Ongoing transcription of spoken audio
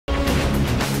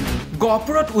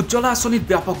গহপুৰত উজ্জ্বলা আঁচনিত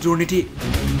ব্যাপক দুৰ্নীতি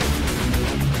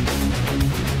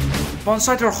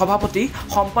পঞ্চায়তৰ সভাপতি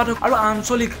সম্পাদক আৰু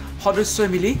আঞ্চলিক সদস্যই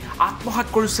মিলি আত্মসাৎ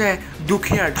কৰিছে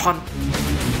দুখীয়াৰ ধন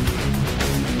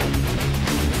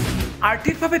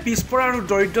আৰ্থিকভাৱে পিছপৰা আৰু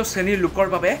দৰিদ্ৰ শ্ৰেণীৰ লোকৰ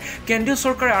বাবে কেন্দ্ৰীয়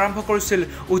চৰকাৰে আৰম্ভ কৰিছিল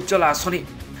উজ্জ্বলা আঁচনি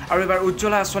আৰু এবাৰ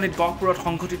উজ্জ্বলা আঁচনিত গহপুৰত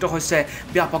সংঘটিত হৈছে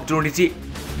ব্যাপক দুৰ্নীতি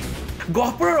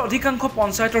গহপুৰৰ অধিকাংশ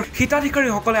পঞ্চায়তৰ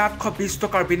হিতাধিকাৰীসকলে 820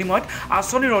 টকাৰ বিনিময়ত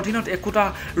আঁচনিৰ অধীনত একোটা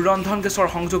ৰন্ধন গেছৰ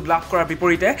সংযোগ লাভ কৰাৰ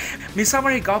বিপৰীতে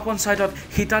মিছামাৰী গাঁও পঞ্চায়তত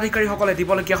হিতাধিকাৰীসকলে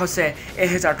দিবলগীয়া হৈছে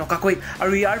 1000 টকাকৈ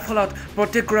আৰু ইয়াৰ ফলত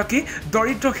প্ৰত্যেকগৰাকী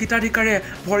দৰিদ্ৰ হিতাধিকাৰীয়ে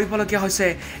ভৰিবলগীয়া হৈছে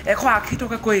 180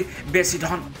 টকাকৈ বেছি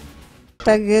ধন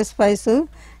তা গেছ পাইছো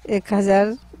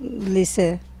 1000 লিছে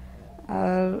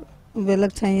আর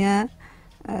বেলেগ ঠাইয়া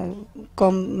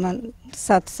কম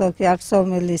 700 কি 800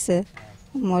 में লিছে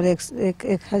मोर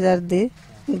 1000 दे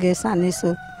गैस आनिसु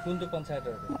কোনটো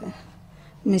পঞ্চায়তৰ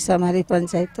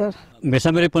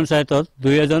মিছামাৰী পঞ্চায়তৰ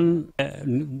 2জন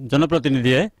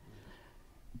জনপ্ৰতিনিধিয়ে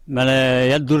মানে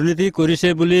ইয়াত দুৰ্নীতি কৰিছে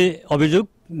বুলি অভিযোগ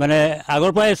মানে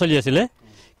আগৰ পৰাই চলি আছিল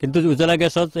কিন্তু উজ্জ্বলা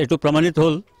গেছত এটো প্ৰমাণিত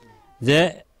হ'ল যে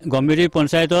গম্ভীৰী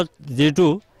পঞ্চায়তত যেটো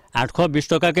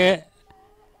 820 টকাকে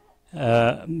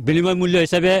বিনিময় মূল্য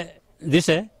হিচাপে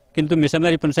দিছে কিন্তু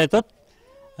মিছামাৰী পঞ্চায়তত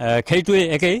খেইটোৱে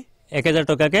একেই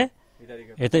 1000 টকাকে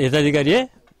হিতাধিকাৰীয়ে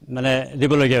মানে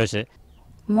দিবলগীয়া হৈছে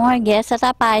মই গেছ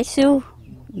এটা পাইছো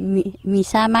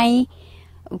মিছামাৰী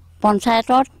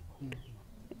পঞ্চায়তত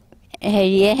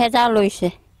 1000 লৈছে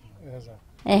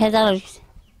 1000 লৈছে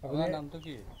আপোনাৰ নামটো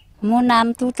কি মোৰ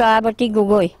নামটো তৰাৱতী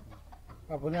গগৈ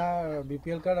আপোনাৰ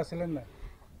বিপিএল কাৰ্ড আছিল না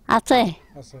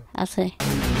আছে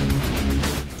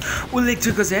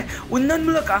উল্লেখযোগ্য যে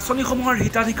উন্নয়নমূলক আঁচনিসমূহৰ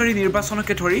হিতাধিকাৰী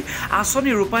নিৰ্বাচনকে ধৰি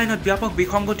আঁচনি ৰূপায়ণত ব্যাপক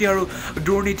বিসংগতি আৰু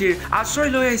দুৰ্নীতিৰ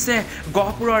আশ্ৰয় লৈ আহিছে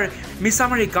গহপুৰৰ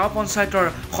মিছামাৰী গাঁও পঞ্চায়তৰ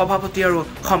সভাপতি আৰু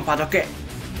সম্পাদকে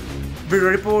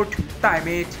ব্যুৰ ৰিপৰ্ট টাইম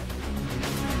 8